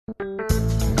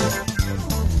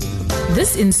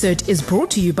This insert is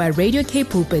brought to you by Radio K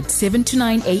Pulpit 7 to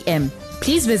 9 a.m.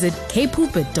 Please visit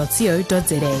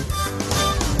kpulpit.co.za.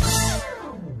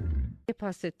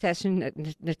 Pastor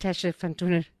Natasha van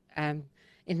Tonder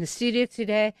in the studio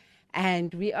today,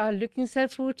 and we are looking so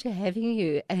forward to having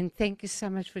you, and thank you so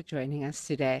much for joining us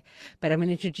today. But I'm going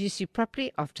to introduce you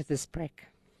properly after this break.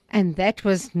 And that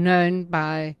was known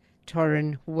by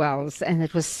Torrin Wells, and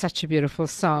it was such a beautiful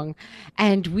song.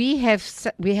 And we have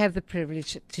the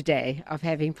privilege today of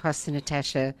having Pastor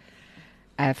Natasha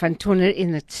van Tonder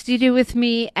in the studio with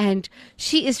me, and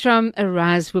she is from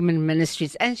Arise Women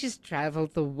Ministries, and she's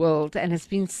traveled the world, and you've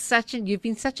been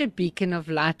such a beacon of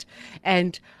light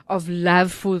and of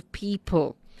love for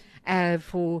people,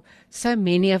 for so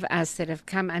many of us that have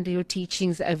come under your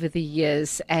teachings over the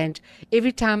years. And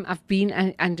every time I've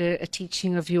been under a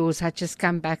teaching of yours, I just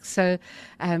come back so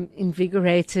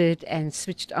invigorated and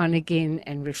switched on again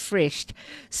and refreshed.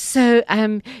 So,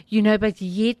 but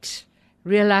yet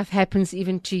real life happens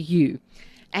even to you.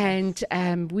 And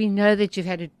we know that you've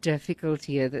had a difficult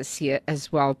year this year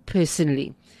as well,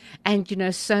 personally. And,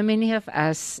 so many of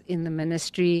us in the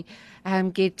ministry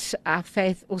get our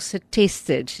faith also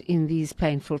tested in these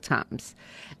painful times.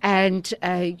 And,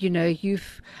 I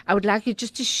would like you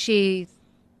just to share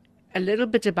a little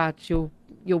bit about your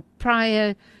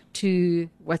prior to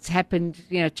what's happened,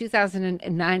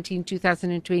 2019,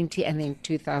 2020, and then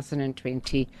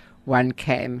 2021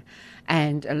 came.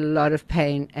 And a lot of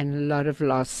pain and a lot of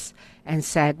loss and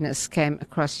sadness came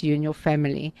across you and your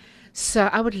family. So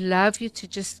I would love you to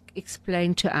just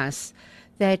explain to us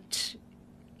that,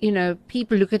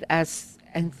 people look at us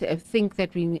and think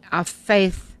that our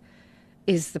faith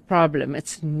is the problem.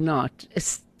 It's not.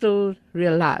 It's still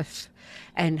real life.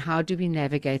 And how do we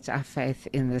navigate our faith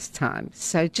in this time?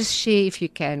 So just share, if you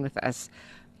can, with us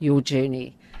your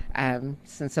journey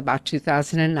since about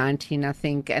 2019, I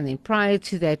think. And then prior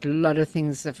to that, a lot of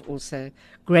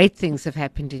great things have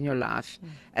happened in your life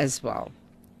as well.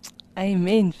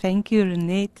 Amen. Thank you,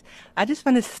 Renette. I just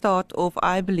want to start off,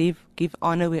 I believe, give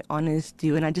honor where honor is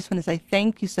due. And I just want to say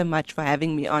thank you so much for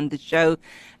having me on the show.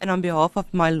 And on behalf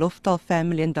of my Loftal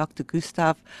family and Dr.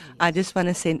 Gustav, I just want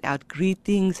to send out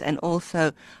greetings. And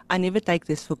also, I never take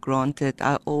this for granted.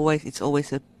 It's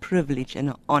always a privilege and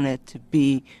an honor to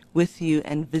be with you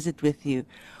and visit with you.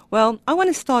 Well, I want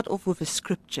to start off with a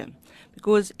scripture,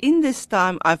 because in this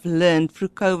time I've learned through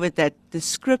COVID that the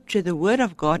scripture, the word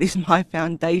of God, is my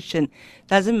foundation.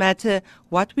 Doesn't matter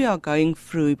what we are going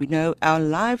through. We know our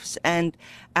lives and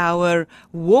our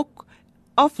walk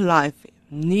of life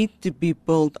need to be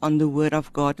built on the word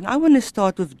of God. And I want to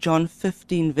start with John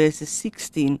 15 verses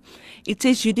 16. It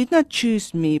says, "You did not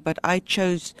choose me, but I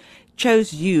chose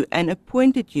you and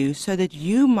appointed you so that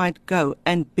you might go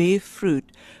and bear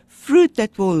fruit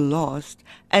that will last,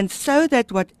 and so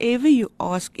that whatever you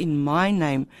ask in my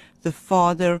name, the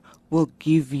Father will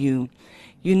give you."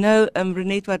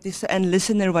 Renette, and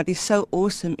listener, what is so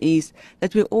awesome is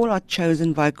that we all are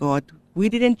chosen by God. We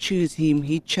didn't choose him,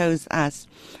 he chose us.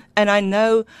 And I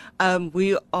know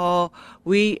we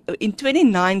in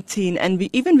 2019, and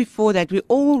even before that, we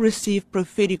all received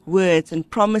prophetic words and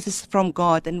promises from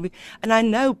God. And I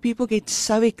know people get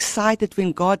so excited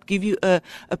when God gives you a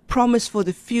promise for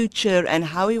the future and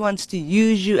how he wants to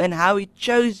use you and how he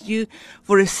chose you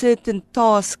for a certain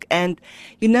task. And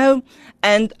I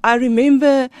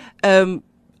remember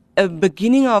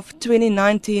beginning of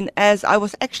 2019, as I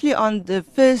was actually on the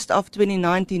 1st of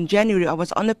 2019, January, I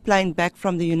was on a plane back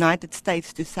from the United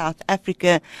States to South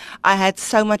Africa. I had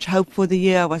so much hope for the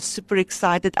year. I was super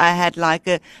excited. I had like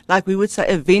we would say,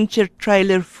 a venture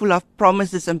trailer full of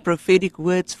promises and prophetic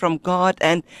words from God.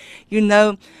 And,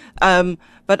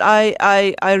 but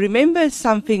I remember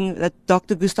something that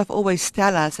Dr. Gustav always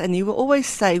tell us, and he will always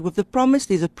say, with the promise,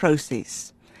 there's a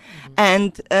process.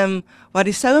 And what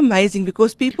is so amazing,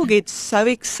 because people get so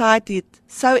excited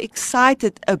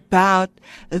about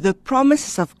the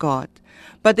promises of God.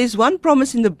 But there's one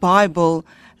promise in the Bible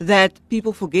that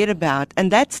people forget about,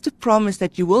 and that's the promise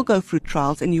that you will go through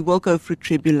trials and you will go through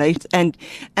tribulations, and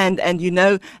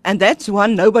that's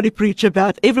one nobody preach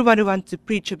about. Everybody wants to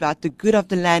preach about the good of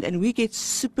the land, and we get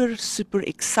super, super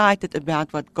excited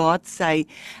about what God say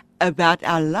about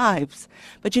our lives.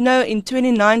 But in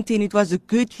 2019, it was a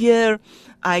good year.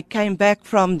 I came back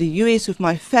from the US with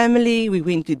my family. We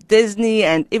went to Disney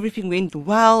and everything went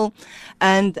well.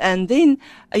 And then,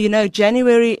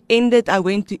 January ended. I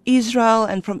went to Israel,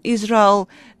 and from Israel,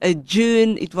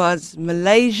 June, it was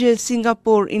Malaysia,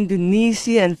 Singapore,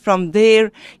 Indonesia. And from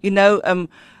there,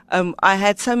 I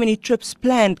had so many trips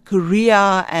planned,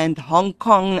 Korea and Hong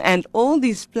Kong and all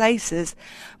these places.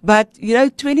 But,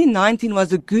 2019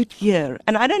 was a good year.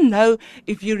 And I don't know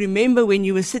if you remember when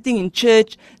you were sitting in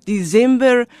church,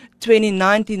 December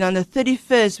 2019, on the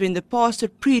 31st, when the pastor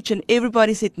preached and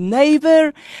everybody said,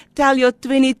 neighbor, tell your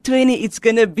 2020 it's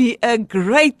going to be a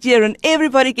great year. And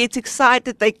everybody gets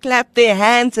excited. They clap their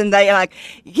hands and they're like,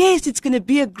 yes, it's going to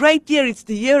be a great year. It's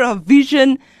the year of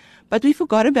vision. But we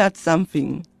forgot about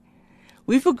something.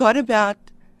 We forgot about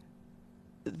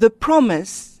the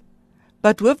promise.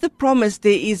 But with the promise,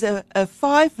 there is a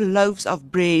 5 loaves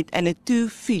of bread and a 2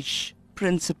 fish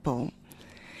principle.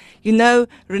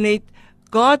 Renette,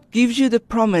 God gives you the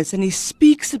promise and He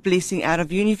speaks the blessing out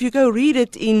of you. And if you go read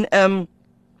it in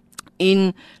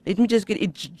let me just get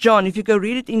it, John. If you go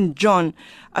read it in John,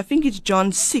 I think it's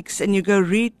John 6, and you go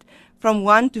read from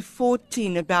 1 to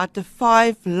 14 about the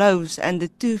 5 loaves and the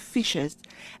 2 fishes.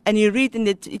 And you read, and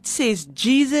it says,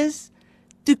 Jesus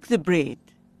took the bread,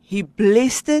 He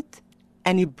blessed it,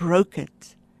 and He broke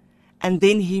it. And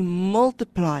then He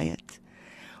multiplied it.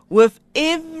 With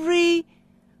every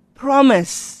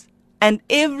promise and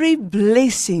every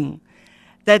blessing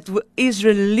that is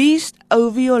released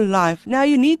over your life. Now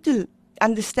you need to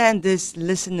understand this,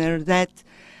 listener, that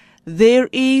there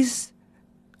is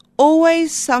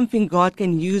always something God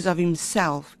can use of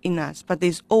Himself in us, but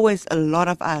there's always a lot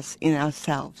of us in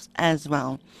ourselves as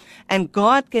well. And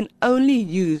God can only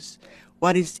use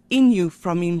what is in you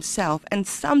from Himself. And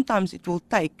sometimes it will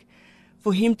take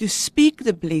for Him to speak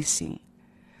the blessing.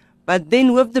 But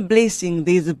then with the blessing,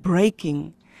 there's a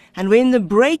breaking. And when the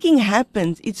breaking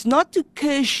happens, it's not to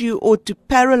curse you or to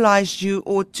paralyze you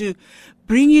or to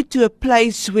bring you to a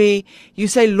place where you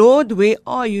say, Lord, where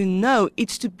are you? No,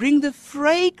 it's to bring the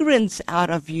fragrance out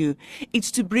of you.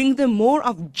 It's to bring the more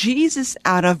of Jesus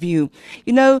out of you.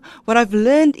 What I've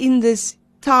learned in this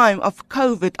time of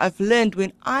COVID, I've learned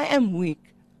when I am weak,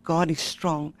 God is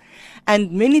strong.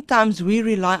 And many times we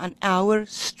rely on our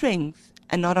strength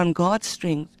and not on God's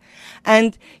strength.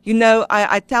 And,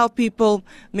 I tell people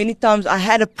many times I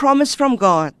had a promise from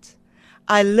God.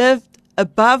 I lived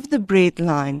above the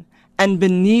breadline and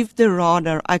beneath the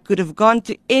radar. I could have gone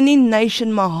to any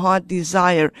nation my heart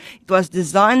desired. It was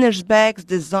designer's bags,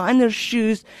 designer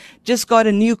shoes, just got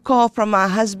a new car from my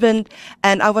husband,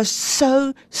 and I was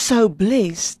so, so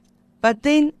blessed. But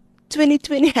then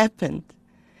 2020 happened,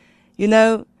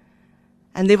 and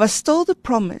there was still the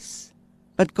promise.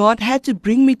 But God had to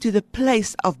bring me to the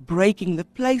place of breaking, the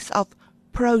place of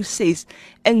process.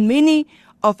 And many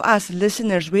of us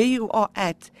listeners, where you are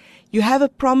at, you have a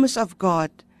promise of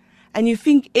God. And you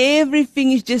think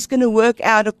everything is just going to work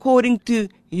out according to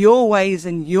your ways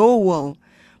and your will.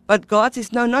 But God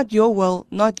says, no, not your will,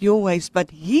 not your ways, but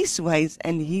His ways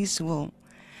and His will.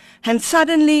 And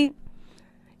suddenly,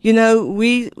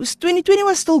 2020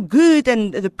 was still good,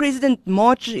 and the president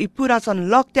marched, he put us on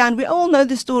lockdown. We all know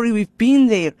the story, we've been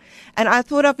there. And I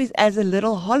thought of it as a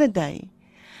little holiday.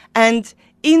 And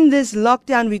in this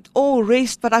lockdown, we'd all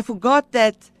rest, but I forgot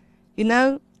that,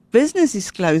 business is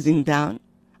closing down.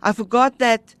 I forgot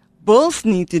that bills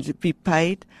needed to be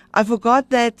paid. I forgot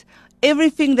that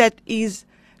everything that is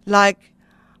like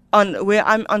where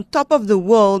I'm on top of the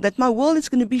world, that my world is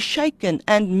going to be shaken,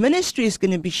 and ministry is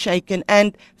going to be shaken,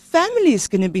 and family is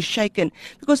going to be shaken.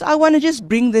 Because I want to just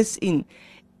bring this in.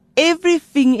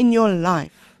 Everything in your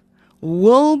life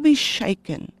will be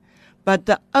shaken, but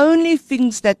the only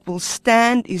things that will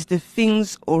stand is the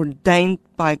things ordained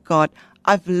by God.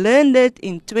 I've learned it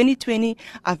in 2020,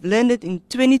 I've learned it in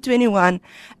 2021,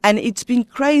 and it's been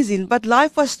crazy, but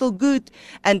life was still good,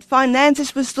 and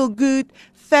finances were still good,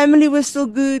 family was still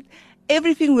good,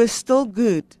 everything was still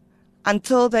good,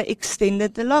 until they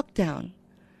extended the lockdown.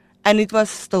 And it was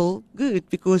still good,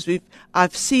 because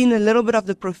I've seen a little bit of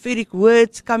the prophetic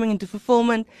words coming into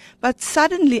fulfillment, but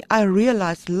suddenly I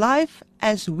realized life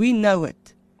as we know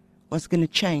it was going to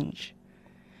change.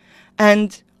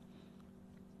 And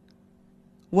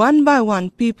one by one,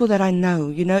 people that I know,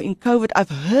 in COVID, I've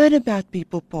heard about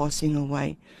people passing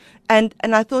away. And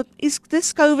I thought, is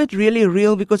this COVID really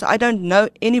real? Because I don't know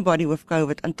anybody with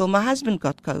COVID until my husband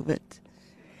got COVID.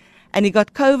 And he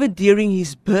got COVID during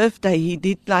his birthday. He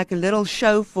did like a little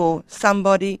show for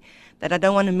somebody that I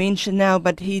don't want to mention now,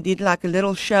 but he did like a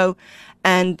little show,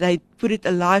 and they put it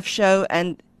a live show,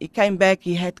 and he came back,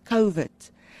 he had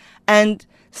COVID. And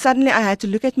suddenly I had to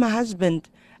look at my husband,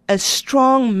 a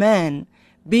strong man,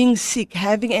 being sick,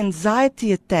 having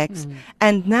anxiety attacks.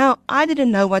 And now I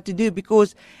didn't know what to do,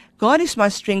 because God is my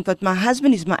strength, but my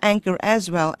husband is my anchor as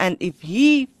well. And if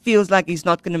he feels like he's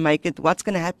not going to make it, what's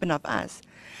going to happen of us?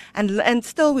 And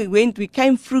still we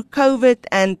came through COVID,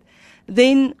 and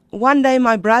then one day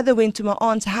my brother went to my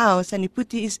aunt's house, and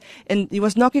he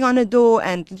was knocking on her door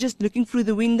and just looking through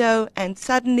the window, and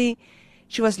suddenly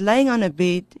she was laying on her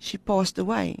bed. She passed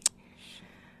away.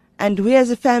 And we as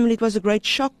a family, it was a great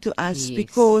shock to us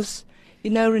because,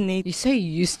 Renee. You're so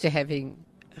used to having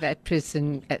that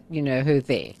person, her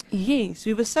there. Yes,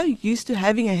 we were so used to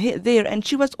having her there. And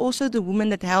she was also the woman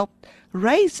that helped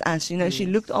raise us. She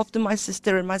looked after my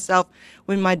sister and myself.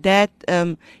 When my dad,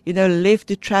 left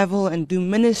to travel and do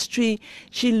ministry,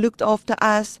 she looked after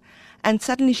us. And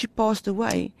suddenly she passed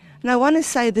away. And I want to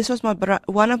say this was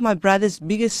one of my brother's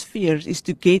biggest fears, is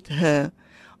to get her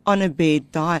on a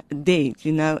bed dead,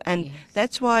 and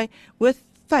that's why with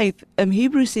faith,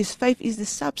 Hebrews says faith is the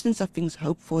substance of things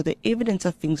hoped for, the evidence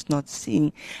of things not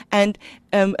seen. And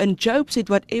Job said,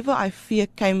 whatever I fear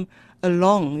came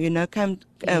along, and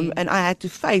I had to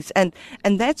face. And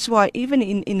that's why even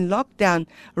in lockdown,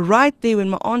 right there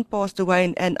when my aunt passed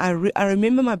away, and I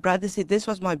remember my brother said this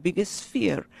was my biggest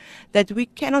fear, that we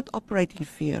cannot operate in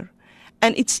fear.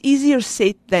 And it's easier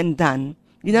said than done.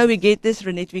 We get this,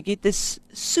 Renette, we get this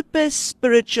super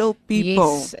spiritual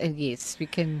people. Yes, we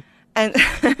can. And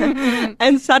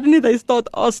and suddenly they start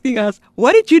asking us,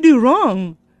 what did you do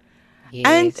wrong?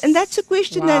 Yes. And that's a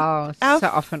question that so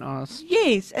often asked.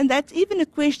 Yes, and that's even a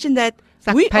question that it's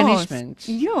like we punishment. Ask.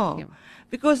 Yeah.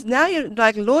 Because now you're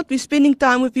like, Lord, we're spending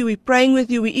time with you, we're praying with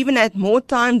you. We even had more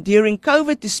time during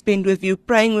COVID to spend with you,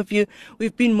 praying with you.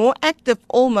 We've been more active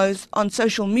almost on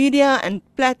social media and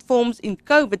platforms in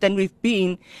COVID than we've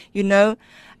been,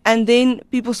 And then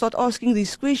people start asking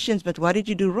these questions, but what did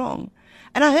you do wrong?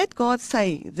 And I heard God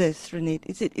say this, Renette.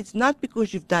 He said, it's not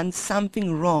because you've done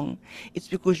something wrong. It's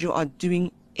because you are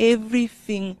doing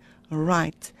everything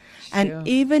right. Sure. And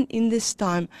even in this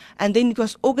time, and then it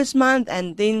was August month,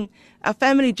 and then our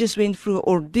family just went through an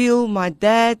ordeal. My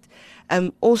dad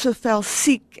also fell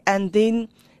sick, and then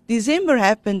December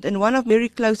happened, and one of my very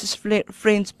closest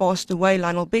friends passed away.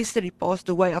 Lionel Bester, he passed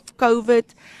away of COVID.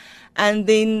 And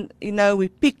then, we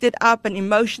picked it up, and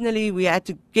emotionally we had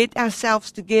to get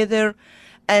ourselves together.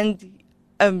 And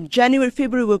January,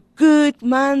 February were good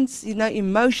months.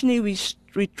 Emotionally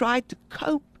we tried to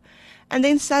cope. And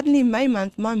then suddenly May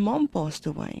month, my mom passed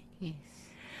away. Yes.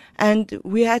 And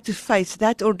we had to face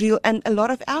that ordeal. And a lot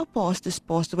of our pastors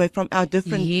passed away from our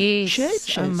different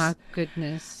churches. Oh, my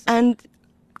goodness. And,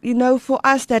 for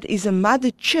us that is a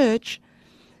mother church,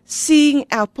 seeing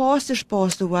our pastors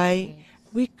pass away,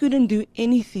 we couldn't do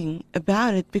anything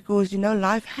about it because,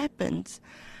 life happens.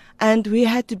 And we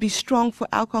had to be strong for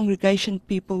our congregation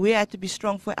people. We had to be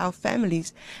strong for our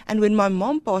families. And when my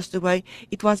mom passed away,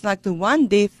 it was like the one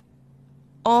death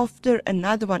after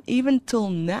another one, even till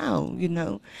now,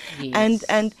 Yes.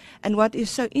 And what is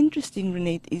so interesting,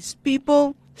 Renette, is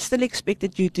people still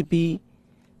expected you to be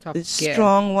Top the gear.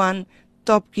 strong one,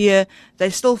 top gear.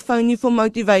 They still phone you for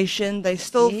motivation. They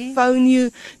still phone you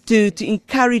to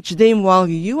encourage them while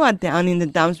you are down in the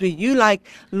dumps, where you like,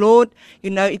 Lord,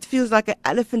 it feels like an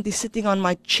elephant is sitting on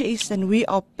my chest, and we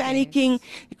are panicking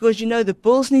because, the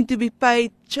bills need to be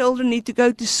paid, children need to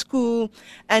go to school,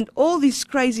 and all these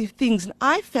crazy things. And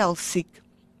I fell sick,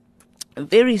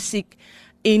 very sick,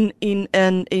 in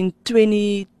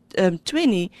 2020,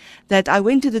 that I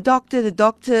went to the doctor. The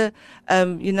doctor,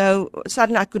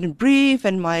 suddenly I couldn't breathe,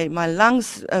 and my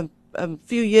lungs, a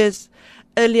few years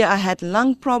earlier I had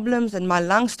lung problems, and my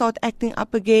lungs start acting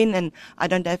up again, and I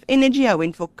don't have energy. I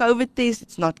went for COVID test.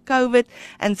 It's not COVID.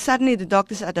 And suddenly the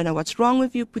doctor said, I don't know what's wrong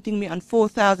with you, putting me on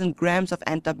 4,000 grams of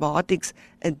antibiotics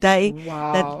a day.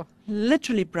 Wow. That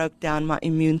literally broke down my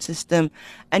immune system.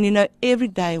 And, every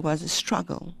day was a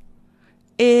struggle.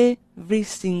 Every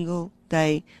single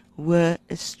day were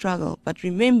a struggle. But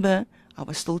remember, I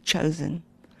was still chosen.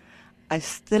 I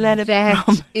still had a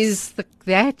promise.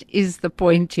 That is the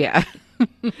point here.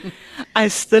 I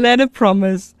still had a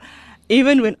promise.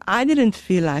 Even when I didn't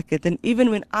feel like it, and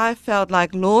even when I felt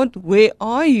like, Lord, where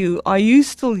are you? Are you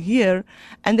still here?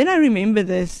 And then I remember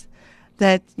this,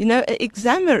 that, an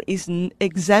examiner is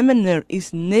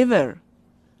never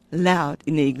loud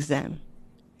in the exam.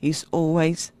 He's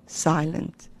always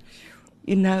silent.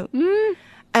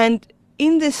 And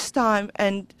in this time,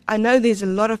 and I know there's a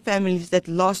lot of families that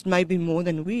lost maybe more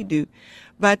than we do,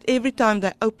 but every time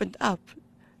they opened up,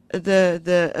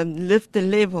 lift the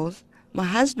levels. My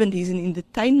husband is in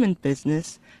entertainment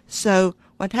business, so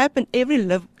what happened? Every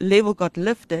level got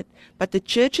lifted, but the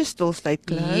churches still stayed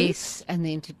closed. Yes, and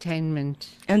the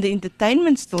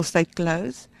entertainment still stayed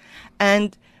closed,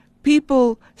 and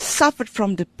people suffered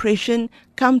from depression.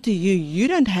 Come to you. You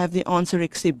don't have the answer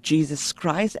except Jesus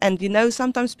Christ. And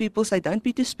sometimes people say, don't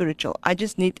be too spiritual. I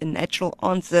just need a natural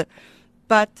answer.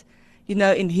 But,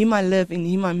 in Him I live, in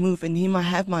Him I move, in Him I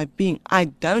have my being. I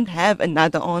don't have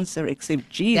another answer except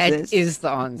Jesus. That is the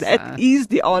answer. That is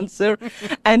the answer.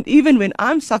 And even when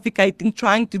I'm suffocating,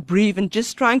 trying to breathe and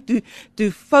just trying to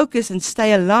focus and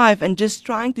stay alive and just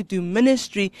trying to do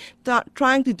ministry,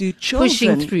 trying to do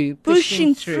children.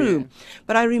 Pushing through.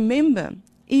 But I remember,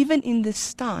 even in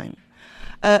this time,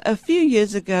 a few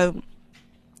years ago,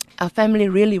 our family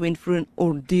really went through an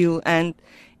ordeal, and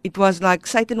it was like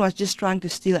Satan was just trying to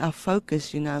steal our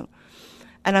focus, And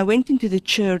I went into the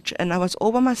church, and I was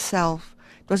all by myself.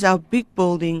 It was our big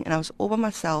building, and I was all by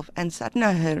myself. And suddenly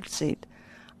I heard said,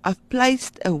 "I've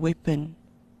placed a weapon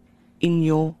in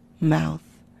your mouth."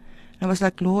 And I was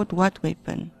like, "Lord, what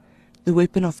weapon?" "The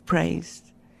weapon of praise."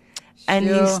 And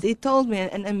he told me,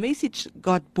 and a message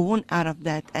got born out of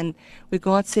that. And where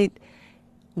God said,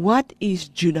 "What is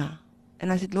Judah?"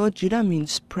 And I said, "Lord, Judah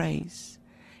means praise."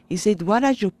 He said, "What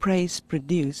does your praise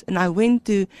produce?" And I went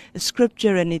to a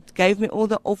scripture, and it gave me all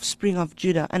the offspring of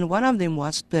Judah. And one of them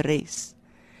was Perez.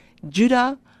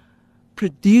 Judah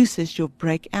produces your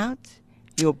breakout,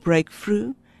 your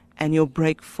breakthrough, and your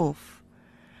breakforth.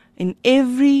 In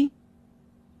every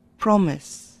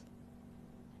promise,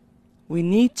 we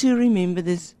need to remember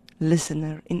this,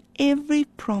 listener. In every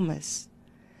promise,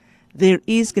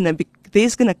 there's going to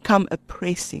come a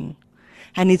pressing.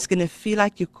 And it's going to feel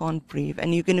like you can't breathe.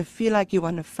 And you're going to feel like you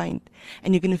want to faint.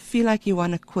 And you're going to feel like you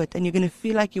want to quit. And you're going to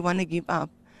feel like you want to give up.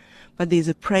 But there's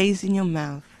a praise in your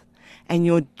mouth. And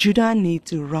your Judah needs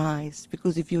to rise.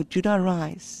 Because if your Judah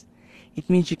rise, it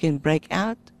means you can break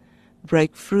out,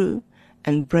 break through,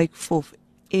 and break forth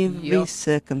every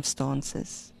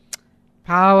circumstances.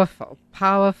 Powerful,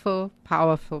 powerful,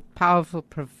 powerful, powerful,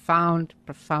 profound,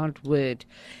 profound word.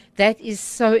 That is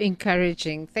so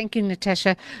encouraging. Thank you,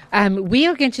 Natasha. We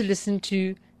are going to listen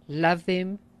to Love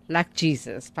Them Like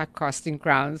Jesus by Casting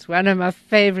Crowns, one of my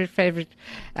favorite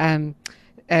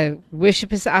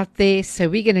worshippers out there. So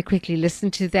we're going to quickly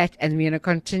listen to that, and we're going to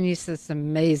continue this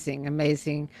amazing,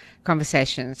 amazing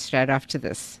conversation straight after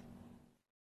this.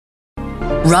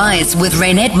 Rise with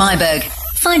Renette Myberg,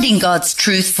 finding God's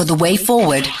truth for the way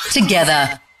forward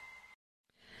together.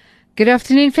 Good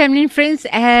afternoon, family and friends,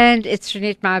 and it's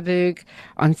Renette Myberg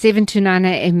on 7 to 9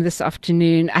 a.m. this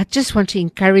afternoon. I just want to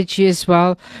encourage you as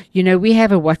well. We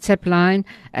have a WhatsApp line.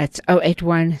 It's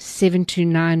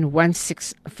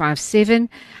 081-729-1657.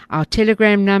 Our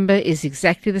Telegram number is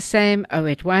exactly the same,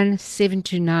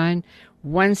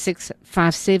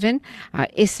 081-729-1657. Our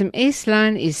SMS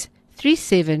line is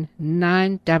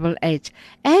 37988,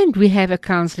 and we have a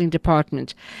counseling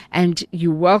department, and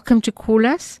you're welcome to call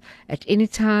us at any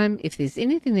time if there's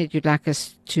anything that you'd like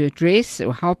us to address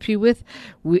or help you with.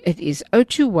 It is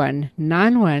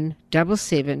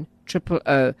 021-9177-000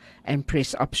 and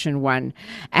press option 1.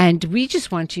 And we're just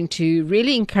wanting to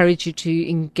really encourage you to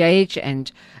engage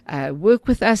and work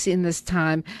with us in this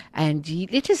time, and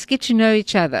let us get to know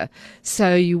each other.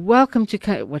 So you're welcome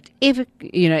to whatever,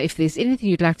 if there's anything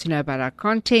you'd like to know about our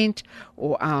content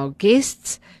or our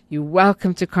guests, you're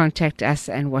welcome to contact us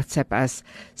and WhatsApp us.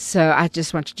 So I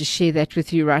just wanted to share that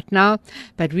with you right now.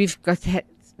 But we've got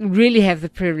really have the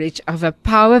privilege of a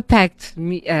power-packed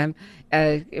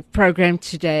program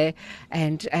today,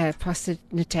 and Pastor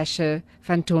Natasha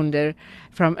van Tonder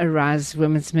from Arise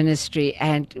Women's Ministry.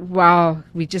 And wow,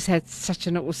 we just had such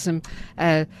an awesome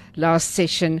last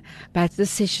session. But this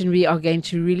session we are going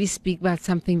to really speak about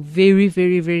something very,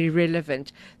 very, very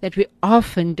relevant that we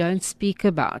often don't speak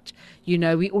about.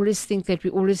 We always think that we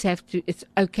always have to, it's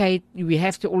okay, we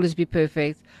have to always be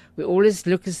perfect. We always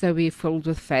look as though we're filled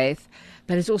with faith.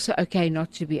 But it's also okay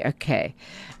not to be okay.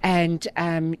 And,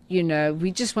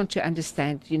 we just want to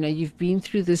understand, you've been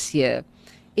through this year.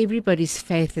 Everybody's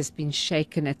faith has been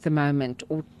shaken at the moment,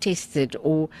 or tested,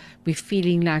 or we're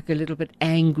feeling like a little bit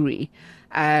angry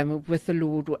with the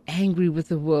Lord, or angry with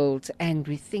the world. And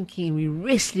we're thinking, we're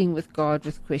wrestling with God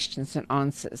with questions and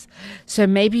answers. So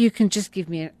maybe you can just give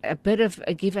me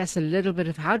give us a little bit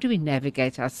of how do we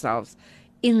navigate ourselves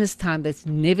in this time that's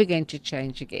never going to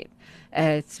change again.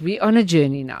 We're on a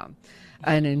journey now,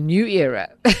 in a new era,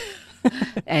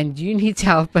 and you need to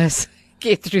help us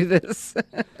get through this.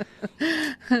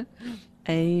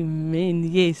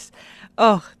 Amen. Yes.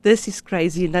 Oh, this is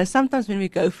crazy. Sometimes when we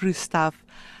go through stuff,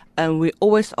 we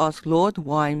always ask, Lord,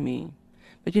 why me?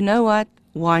 But you know what?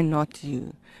 Why not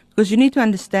you? Because you need to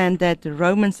understand that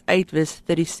Romans 8 verse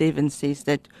 37 says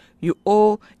that in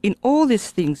all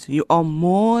these things, you are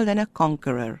more than a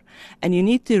conqueror. And you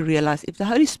need to realize if the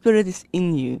Holy Spirit is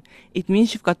in you, it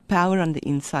means you've got power on the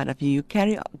inside of you. You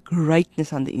carry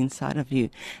greatness on the inside of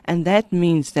you. And that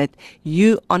means that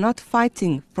you are not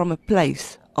fighting from a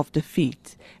place of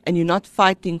defeat. And you're not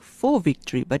fighting for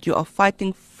victory, but you are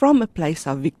fighting from a place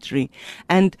of victory.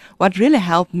 And what really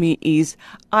helped me is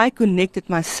I connected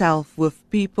myself with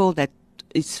people that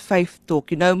is faith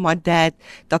talk. You know, my dad,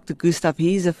 Dr. Gustav,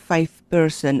 he's a faith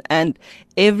person, and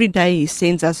every day he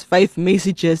sends us faith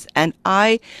messages. And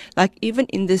I, like, even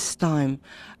in this time,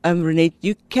 Renette,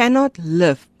 you cannot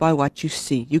live by what you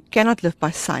see. You cannot live by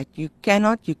sight. You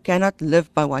cannot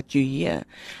live by what you hear.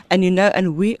 And you know,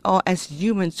 and we are, as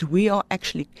humans, we are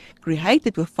actually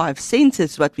created with 5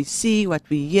 senses, what we see, what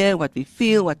we hear, what we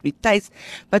feel, what we taste,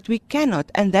 but we cannot.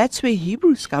 And that's where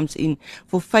Hebrews comes in.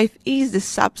 For faith is the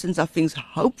substance of things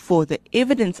hoped for, the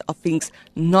evidence of things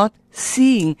not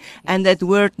seeing. And that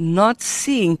word not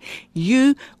seeing,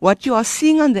 what you are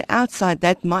seeing on the outside,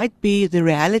 that might be the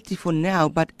reality for now,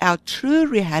 but our true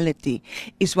reality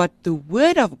is what the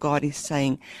Word of God is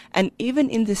saying. And even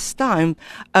in this time,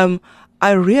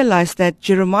 I realized that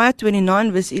Jeremiah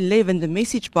 29 verse 11, the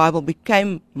Message Bible,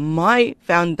 became my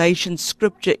foundation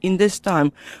scripture in this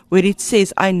time, where it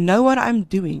says, I know what I'm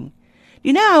doing.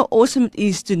 You know how awesome it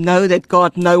is to know that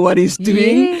God knows what He's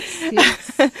doing?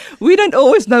 Yes. We don't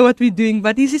always know what we're doing,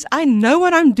 but He says, I know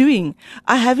what I'm doing.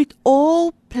 I have it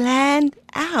all planned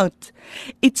out.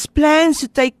 It's plans to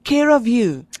take care of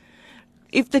you.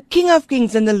 If the King of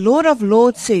Kings and the Lord of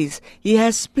Lords says He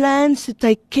has plans to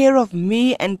take care of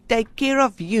me and take care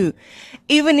of you,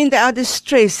 even in our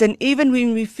distress, and even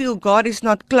when we feel God is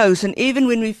not close, and even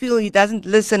when we feel He doesn't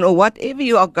listen, or whatever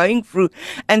you are going through,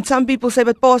 and some people say,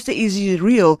 but Pastor, is He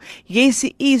real? Yes,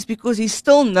 He is, because He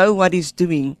still knows what He's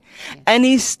doing. And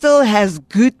He still has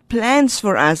good plans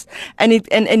for us, and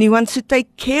He wants to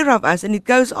take care of us. And it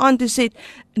goes on to say,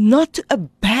 not to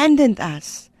abandon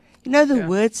us. You know, the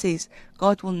Word says,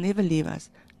 God will never leave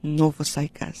us nor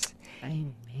forsake us.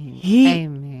 Amen. He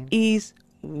Amen. is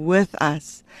with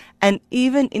us. And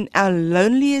even in our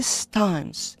loneliest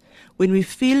times, when we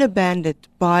feel abandoned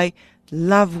by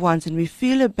loved ones, and we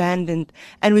feel abandoned,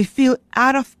 and we feel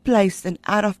out of place and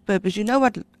out of purpose. You know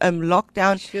what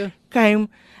lockdown came?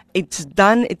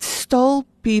 It stole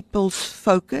people's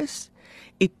focus.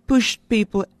 It pushed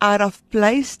people out of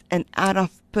place and out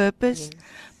of purpose. Yes.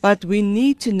 But we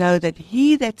need to know that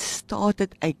He that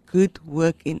started a good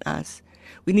work in us,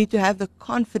 we need to have the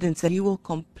confidence that He will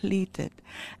complete it.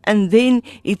 And then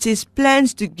it's His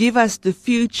plans to give us the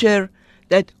future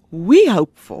that we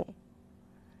hope for.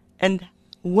 And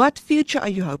what future are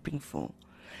you hoping for?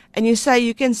 And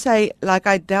you can say, like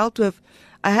I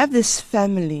have this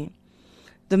family,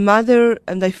 the mother,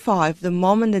 and they 5, the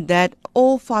mom and the dad,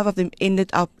 all 5 of them ended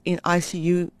up in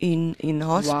ICU in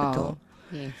hospital. Wow.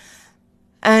 Yes.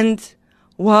 And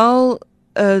while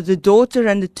the daughter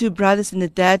and the 2 brothers and the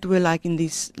dad were like in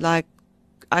these, like,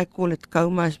 I call it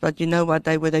comas, but you know what,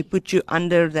 where they put you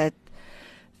under that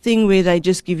thing where they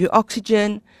just give you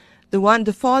oxygen.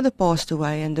 The father passed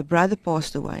away and the brother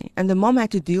passed away, and the mom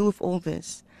had to deal with all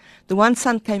this. The one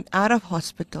son came out of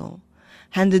hospital,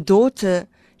 and the daughter,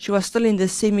 she was still in the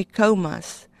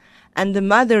semi-comas. And the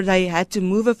mother, they had to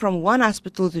move her from one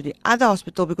hospital to the other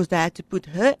hospital because they had to put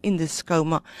her in this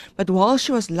coma. But while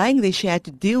she was lying there, she had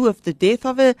to deal with the death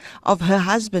of her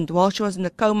husband. While she was in the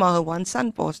coma, her one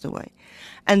son passed away.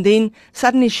 And then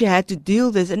suddenly she had to deal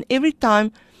with this. And every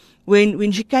time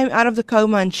when she came out of the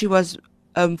coma and she was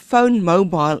phone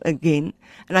mobile again,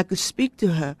 and I could speak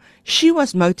to her, she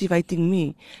was motivating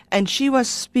me. And she was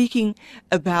speaking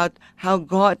about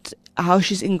how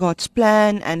she's in God's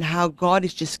plan and how God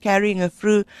is just carrying her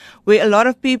through, where a lot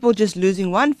of people just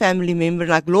losing one family member,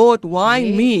 like, Lord, why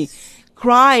me?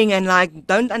 Crying and like,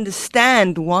 don't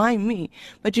understand, why me?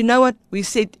 But you know what? We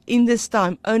said in this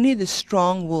time, only the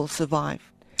strong will survive.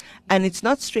 And it's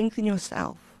not strength in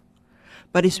yourself,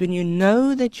 but it's when you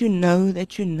know that you know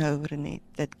that you know, Renette,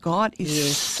 that God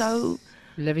is so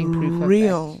living proof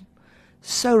real. Of that.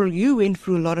 So you went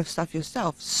through a lot of stuff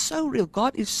yourself. So real.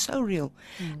 God is so real.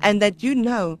 And that you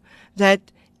know that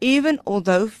even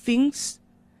although things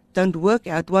don't work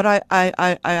out, what I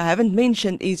haven't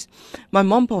mentioned is my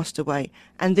mom passed away.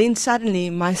 And then suddenly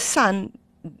my son,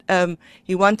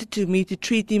 he wanted me to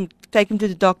treat him, take him to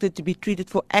the doctor to be treated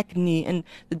for acne. And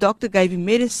the doctor gave him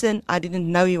medicine. I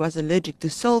didn't know he was allergic to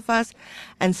sulfurs.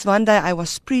 And so one day I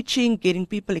was preaching, getting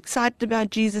people excited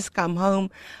about Jesus, come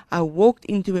home. I walked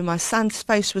into where my son's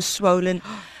face was swollen.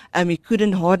 He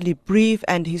couldn't hardly breathe,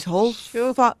 and his whole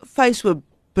face were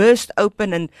burst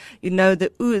open, and there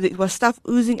was stuff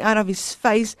oozing out of his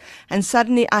face, and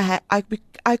suddenly I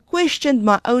questioned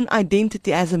my own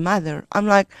identity as a mother. I'm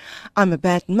like, I'm a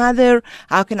bad mother.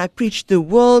 How can I preach the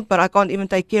world, but I can't even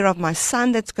take care of my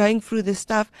son that's going through this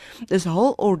stuff? This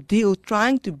whole ordeal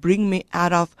trying to bring me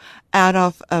out of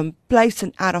place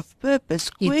and out of purpose.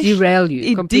 It derailed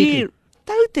you completely.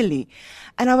 Totally.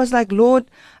 And I was like, Lord,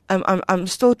 I'm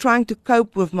still trying to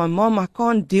cope with my mom. I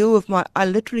can't deal with I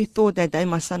literally thought that day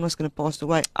my son was going to pass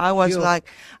away. I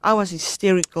was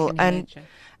hysterical. And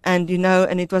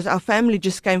it was, our family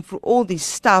just came through all this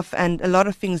stuff, and a lot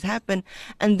of things happened.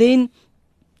 And then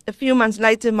a few months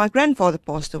later, my grandfather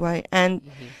passed away, and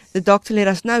the doctor let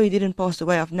us know he didn't pass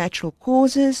away of natural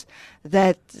causes,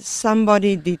 that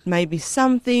somebody did maybe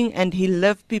something, and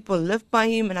people lived by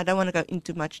him, and I don't want to go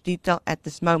into much detail at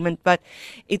this moment, but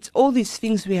it's all these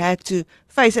things we had to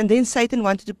face. And then Satan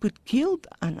wanted to put guilt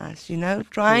on us,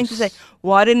 trying to say,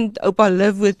 why didn't Opa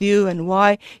live with you, and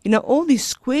why, all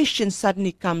these questions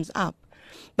suddenly comes up.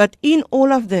 But in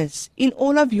all of this, in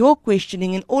all of your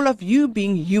questioning, in all of you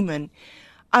being human,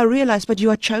 I realized, but you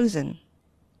are chosen.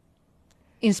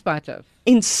 In spite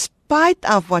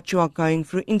of what you are going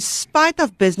through, in spite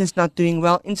of business not doing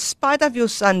well, in spite of your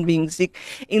son being sick,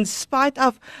 in spite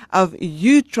of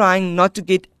you trying not to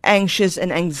get anxious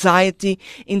and anxiety,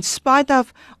 in spite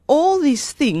of all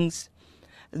these things,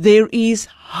 there is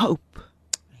hope.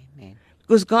 Amen.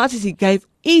 Because God says He gave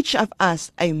each of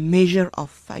us a measure of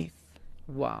faith.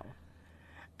 Wow.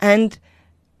 And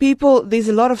people, there's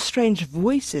a lot of strange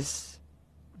voices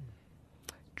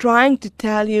trying to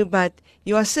tell you, but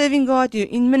you are serving God, you're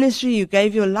in ministry, you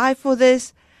gave your life for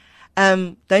this.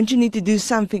 Don't you need to do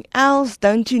something else?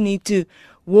 Don't you need to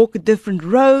walk a different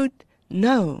road?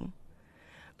 No.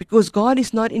 Because God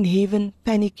is not in heaven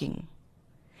panicking.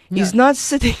 No. He's not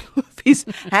sitting with his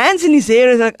hands in his hair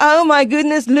and like, oh my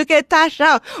goodness, look at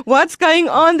Tasha. What's going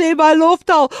on there by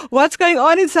Loftal? What's going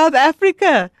on in South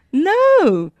Africa?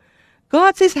 No.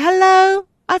 God says, hello,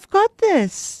 I've got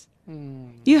this.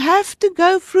 You have to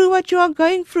go through what you are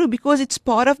going through because it's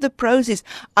part of the process.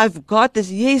 I've got this.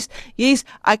 Yes,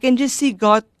 I can just see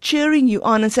God cheering you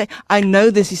on and say, I know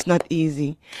this is not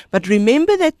easy. But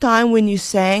remember that time when you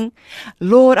sang,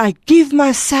 Lord, I give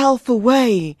myself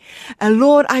away. And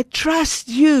Lord, I trust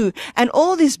you. And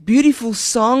all these beautiful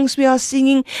songs we are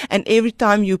singing. And every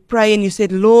time you pray and you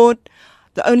said, Lord,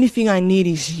 the only thing I need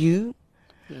is you.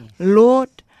 Yes. Lord,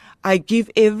 I give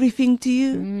everything to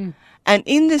you. And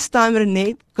in this time,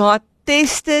 Renette, God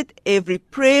tested every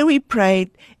prayer we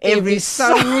prayed, every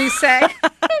song we sang.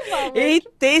 He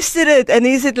tested it, and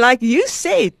He said, like you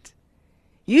said,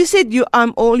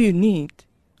 I'm all you need.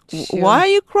 Sure. Why are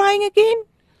you crying again?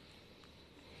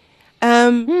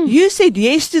 You said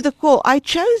yes to the call. I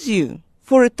chose you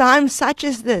for a time such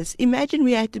as this. Imagine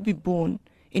we had to be born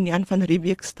in Jan van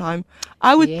Riebeek's time.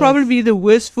 I would probably be the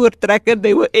worst voortrekker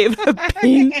there were ever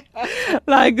been.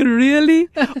 Like, really?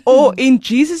 Or in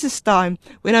Jesus' time,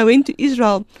 when I went to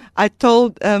Israel, I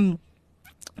told Pastor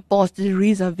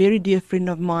Teresa, a very dear friend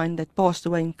of mine that passed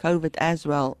away in COVID as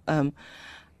well, I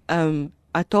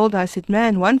told her, I said,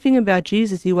 man, one thing about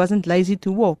Jesus, He wasn't lazy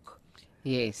to walk.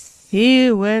 Yes.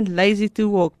 He weren't lazy to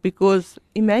walk, because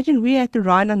imagine we had to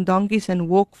ride on donkeys and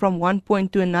walk from one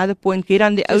point to another point, get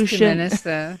on the ocean. Just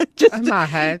to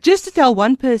minister. just to tell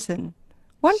one person,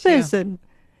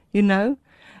 and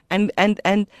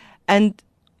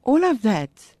all of that.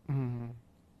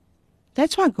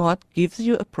 That's why God gives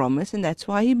you a promise, and that's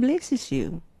why He blesses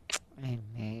you.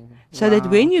 Amen. So that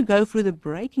when you go through the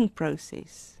breaking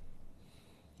process,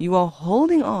 you are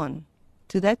holding on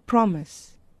to that promise.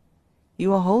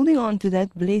 You are holding on to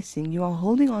that blessing. You are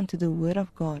holding on to the Word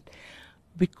of God,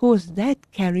 because that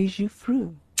carries you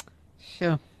through.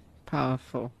 Sure.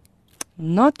 Powerful.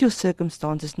 Not your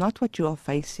circumstances, not what you are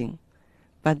facing,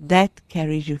 but that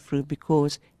carries you through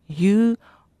because you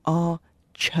are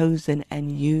chosen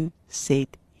and you said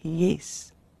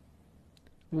yes.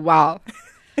 Wow.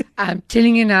 I'm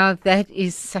telling you now, that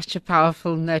is such a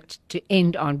powerful note to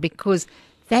end on, because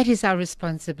that is our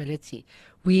responsibility.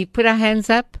 We put our hands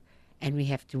up, and we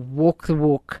have to walk the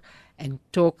walk and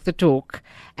talk the talk.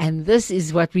 And this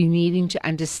is what we're needing to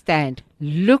understand.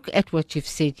 Look at what you've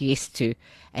said yes to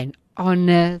and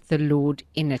honor the Lord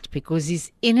in it, because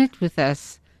He's in it with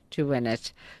us to win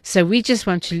it. So we just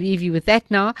want to leave you with that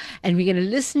now. And we're going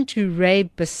to listen to Ray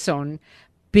Besson,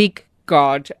 Big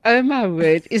God. Oh, my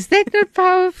word. Is that not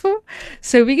powerful?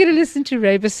 So we're going to listen to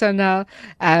Ray Besson now.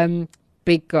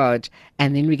 big God.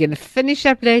 And then we're going to finish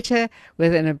up later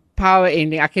with a power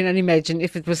ending. I can only imagine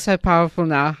if it was so powerful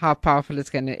now, how powerful we're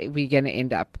going to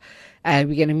end up. We're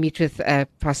going to meet with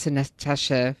Pastor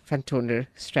Natasha van Tonder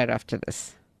straight after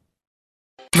this.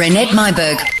 Renette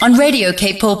Myberg on Radio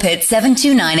Cape Pulpit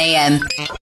 729 AM.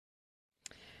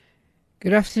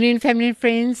 Good afternoon, family and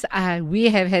friends. We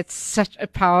have had such a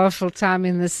powerful time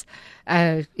in this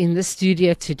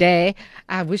studio today.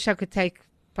 I wish I could take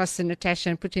Pastor Natasha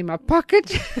and put it in my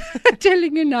pocket.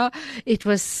 Telling you now, it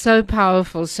was so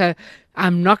powerful. So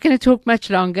I'm not going to talk much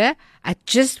longer. I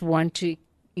just want to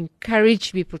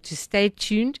encourage people to stay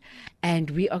tuned, and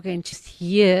we are going to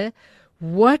hear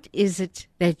what is it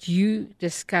that you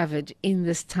discovered in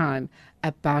this time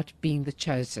about being the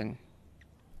chosen.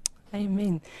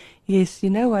 Amen. Yes, you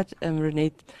know what,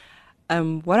 Renette,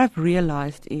 what I've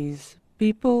realized is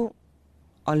people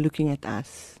are looking at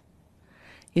us.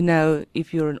 You know,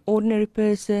 if you're an ordinary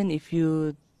person, if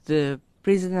you're the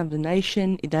president of the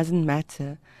nation, it doesn't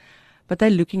matter. But they're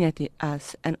looking at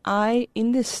us. And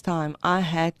in this time, I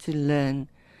had to learn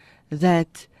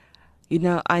that, you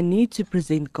know, I need to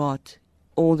present God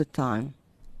all the time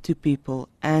to people.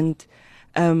 And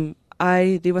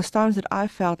there was times that I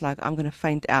felt like I'm going to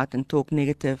faint out and talk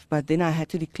negative, but then I had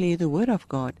to declare the word of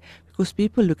God, because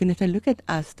people look, and if they look at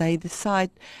us, they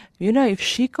decide, you know, if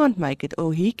she can't make it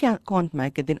or he can't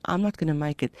make it, then I'm not going to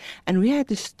make it. And we had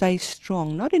to stay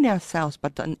strong, not in ourselves,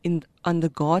 but on the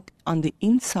God on the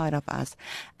inside of us.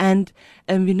 And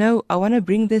you know, I want to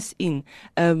bring this in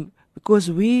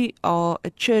because we are a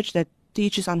church that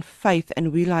teaches on faith,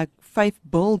 and we like faith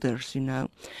builders, you know,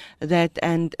 that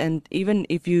and even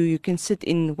if you can sit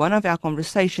in one of our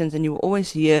conversations and you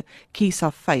always hear keys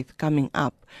of faith coming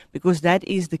up, because that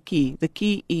is the key. The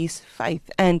key is faith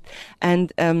and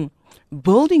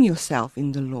building yourself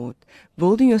in the Lord,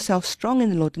 building yourself strong in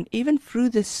the Lord. And even through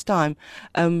this time,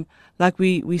 like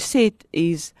we said,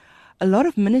 is a lot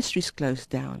of ministries closed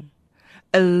down,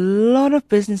 a lot of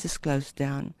businesses closed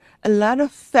down, a lot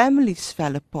of families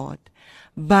fell apart,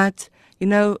 but you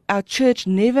know, our church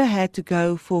never had to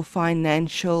go for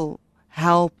financial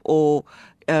help or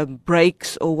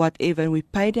breaks or whatever. And we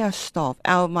paid our staff.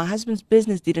 My husband's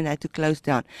business didn't have to close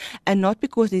down. And not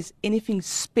because there's anything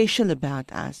special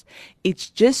about us. It's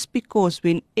just because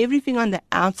when everything on the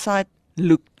outside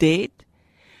looked dead,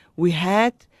 we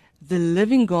had the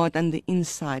living God on the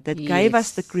inside that gave us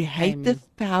the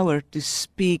creative power to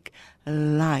speak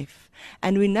life.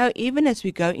 And we know even as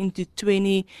we go into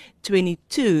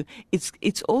 2022,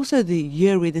 it's also the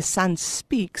year where the Son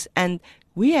speaks, and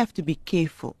we have to be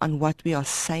careful on what we are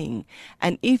saying.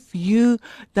 And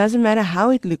doesn't matter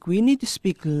how it looks, we need to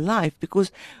speak life,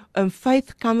 because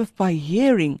faith cometh by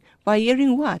hearing. By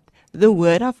hearing what? The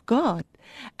word of God.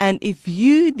 And if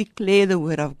you declare the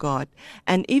word of God,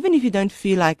 and even if you don't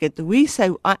feel like it, we say,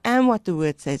 I am what the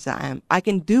word says I am. I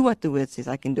can do what the word says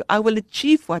I can do. I will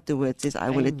achieve what the word says I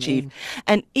will achieve.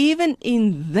 And even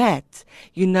in that,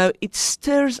 you know, it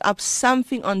stirs up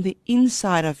something on the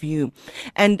inside of you.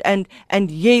 And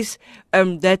yes,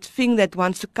 that thing that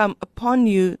wants to come upon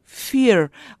you,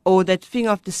 fear, or that thing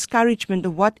of discouragement,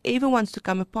 or whatever wants to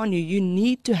come upon you, you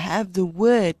need to have the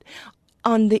word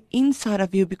on the inside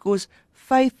of you, because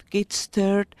faith gets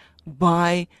stirred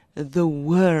by the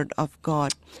word of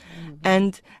God.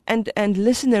 Mm-hmm. And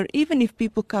listener, even if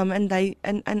people come and I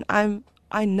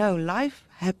know life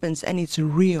happens and it's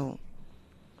real.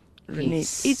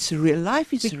 Yes. It's real.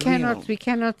 Life is real. We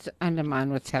cannot undermine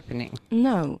what's happening.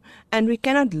 No. And we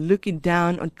cannot look it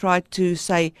down or try to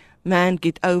say, man,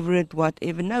 get over it,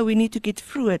 whatever. No, we need to get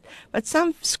through it. But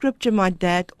some scripture my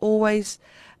dad always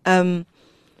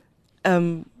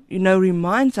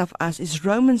reminds of us is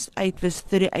Romans 8 verse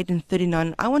 38 and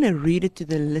 39. I want to read it to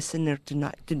the listener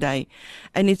today.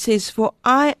 And it says, for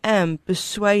I am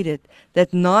persuaded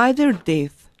that neither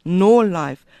death, nor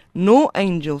life, nor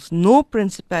angels, nor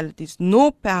principalities,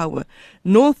 nor power,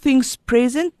 nor things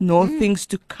present, nor things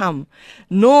to come,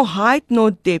 nor height,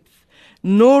 nor depth,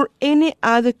 nor any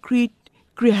other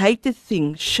created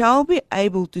thing shall be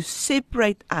able to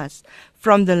separate us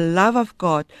from the love of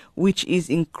God, which is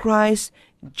in Christ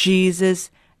Jesus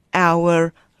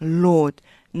our Lord.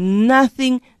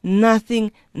 Nothing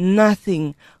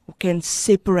can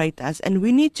separate us. And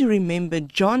we need to remember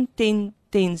John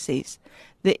 10:10 says,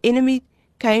 the enemy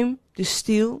came to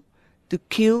steal, to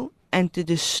kill, and to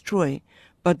destroy.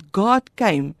 But God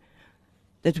came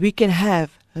that we can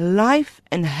have life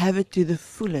and have it to the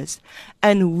fullest.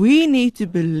 And we need to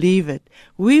believe it.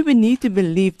 We need to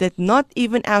believe that not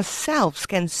even ourselves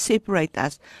can separate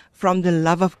us from the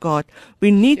love of God.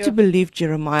 We need to believe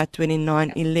Jeremiah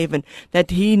 29:11, that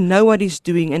He knows what He's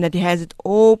doing and that He has it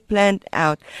all planned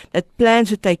out, that plans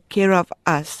to take care of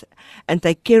us and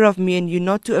take care of me and you,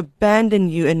 not to abandon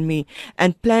you and me,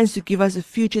 and plans to give us a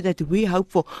future that we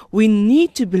hope for. We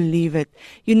need to believe it,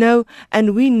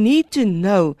 and we need to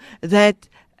know that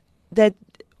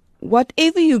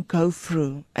whatever you go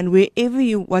through and whatever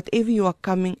you are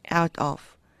coming out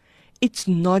of, it's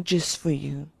not just for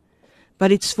you,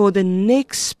 but it's for the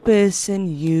next person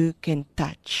you can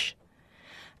touch.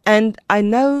 And I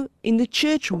know in the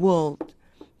church world,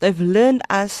 they've learned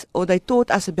us, or they taught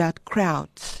us about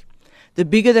crowds. The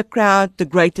bigger the crowd, the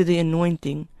greater the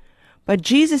anointing. But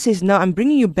Jesus says, no, I'm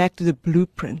bringing you back to the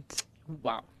blueprint.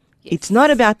 Wow. Yes. It's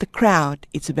not about the crowd,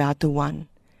 it's about the one.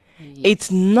 Yes. It's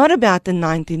not about the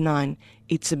 99,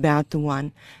 it's about the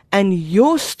one. And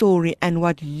your story and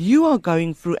what you are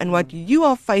going through and what you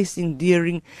are facing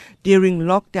during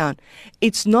lockdown,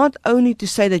 it's not only to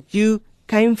say that you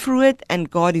came through it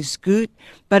and God is good,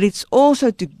 but it's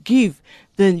also to give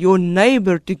your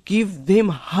neighbor, to give them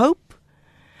hope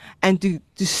and to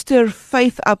stir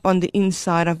faith up on the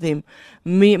inside of them.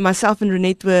 Myself and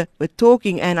Renette were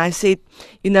talking, and I said,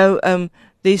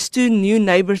 there's 2 new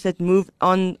neighbors that moved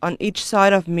on each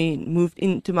side of me, moved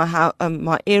into my house,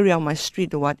 my area, my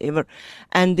street or whatever.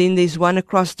 And then there's one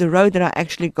across the road that I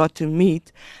actually got to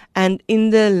meet. And in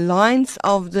the lines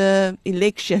of the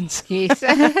elections, yes.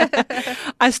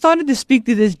 I started to speak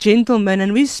to this gentleman,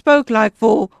 and we spoke like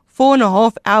for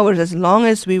 4.5 hours, as long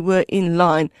as we were in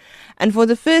line. And for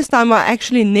the first time, I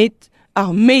actually met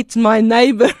my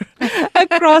neighbor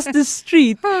across the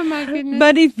street. Oh my goodness.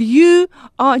 But if you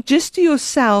are just to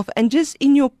yourself and just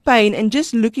in your pain and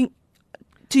just looking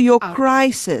to your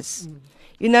crisis,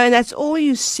 and that's all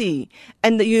you see.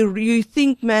 And you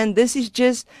think, man, this is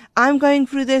just, I'm going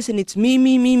through this and it's me,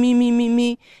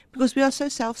 because we are so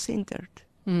self-centered.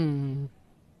 And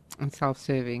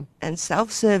self-serving.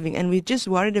 And we're just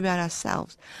worried about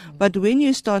ourselves. But when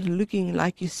you start looking,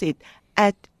 like you said,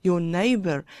 at your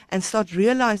neighbor and start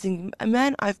realizing,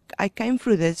 man, I came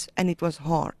through this and it was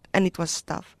hard and it was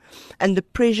tough and the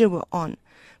pressure were on.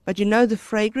 But the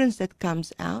fragrance that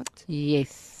comes out,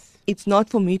 yes, it's not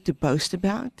for me to boast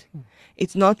about.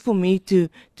 It's not for me to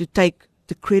take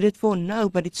the credit for, no,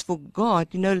 but it's for God.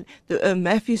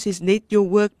 Matthew says, let your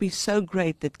work be so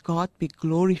great that God be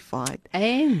glorified.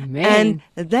 Amen.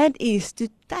 And that is to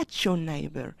touch your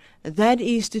neighbor. That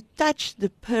is to touch the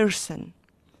person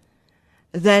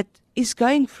that is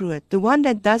going through it, the one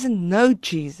that doesn't know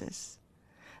Jesus,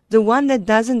 the one that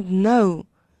doesn't know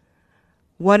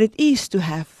what it is to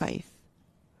have faith,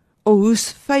 or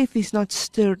whose faith is not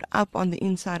stirred up on the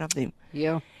inside of them.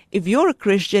 Yeah. If you're a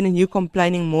Christian and you're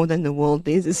complaining more than the world,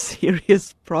 there's a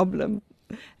serious problem.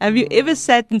 Have you ever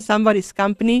sat in somebody's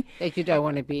company that you don't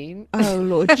want to be in? Oh,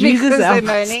 Lord Jesus. They're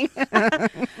moaning.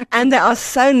 And they are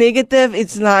so negative.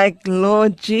 It's like,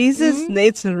 Lord Jesus,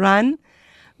 let's run.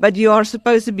 But you are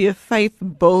supposed to be a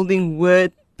faith-building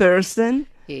word person.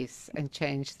 Yes, and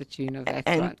change the tune of that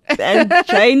one. And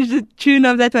change the tune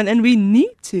of that one. And we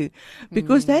need to,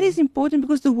 because that is important,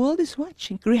 because the world is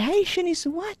watching. Creation is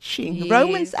watching. Yes.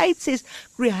 Romans 8 says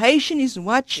creation is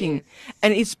watching. Yes.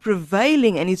 And it's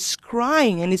prevailing and it's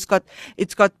crying and it's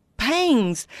got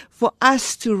pangs for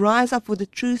us to rise up, for the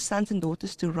true sons and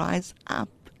daughters to rise up.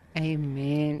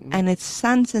 Amen. And it's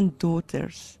sons and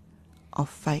daughters of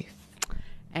faith.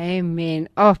 Amen.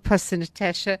 Oh, Pastor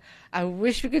Natasha, I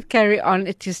wish we could carry on.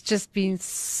 It has just been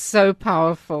so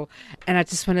powerful. And I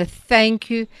just want to thank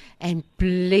you and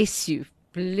bless you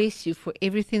for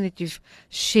everything that you've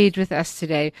shared with us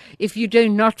today. If you do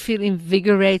not feel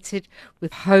invigorated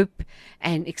with hope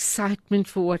and excitement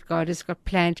for what God has got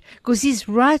planned, because He's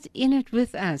right in it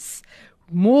with us.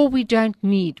 More we don't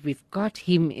need. We've got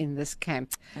Him in this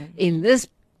camp, in this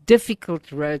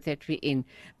difficult road that we're in,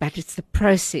 but it's the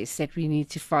process that we need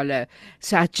to follow.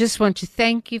 So I just want to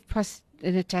thank you, Pastor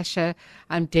Natasha.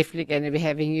 I'm definitely going to be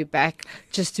having you back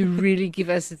just to really give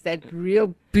us that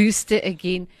real booster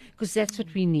again, because that's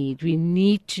what we need. We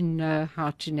need to know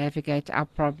how to navigate our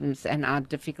problems and our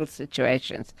difficult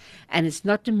situations. And it's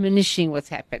not diminishing what's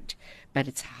happened, but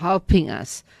it's helping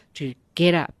us to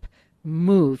get up,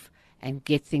 move, and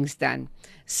get things done.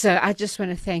 So I just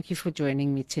want to thank you for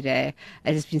joining me today.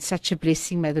 It has been such a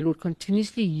blessing. May the Lord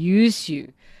continuously use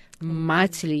you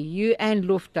mightily, you and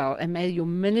Lofdal, and may your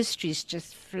ministries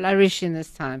just flourish in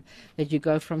this time, that you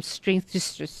go from strength to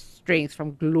strength,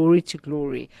 from glory to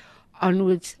glory,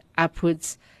 onwards,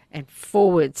 upwards, and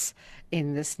forwards,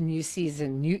 in this new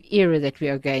season, new era that we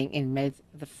are going in. May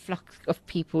the flock of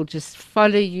people just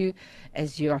follow you,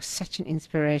 as you are such an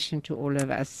inspiration to all of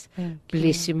us.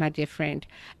 Bless you, my dear friend.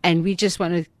 And we just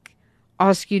want to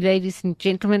ask you, ladies and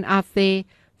gentlemen out there,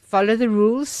 follow the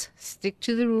rules, stick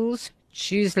to the rules,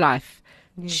 choose life.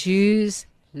 Yes. Choose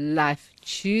life.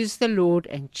 Choose the Lord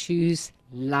and choose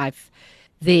life.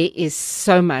 There is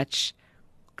so much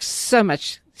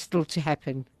still to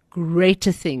happen.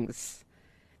 Greater things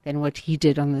than what he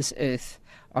did on this earth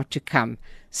are to come.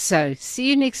 So see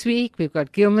you next week. We've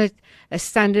got Gilmer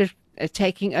Standard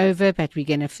taking over, but we're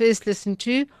going to first listen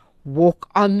to Walk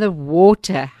on the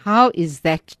Water. How is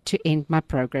that to end my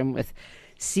program with?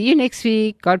 See you next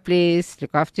week. God bless.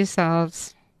 Look after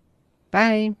yourselves.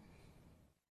 Bye.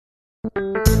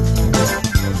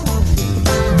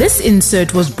 This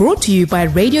insert was brought to you by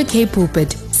Radio K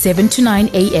Pulpit, 7 to 9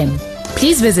 a.m.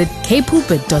 Please visit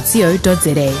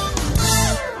kpulpit.co.za.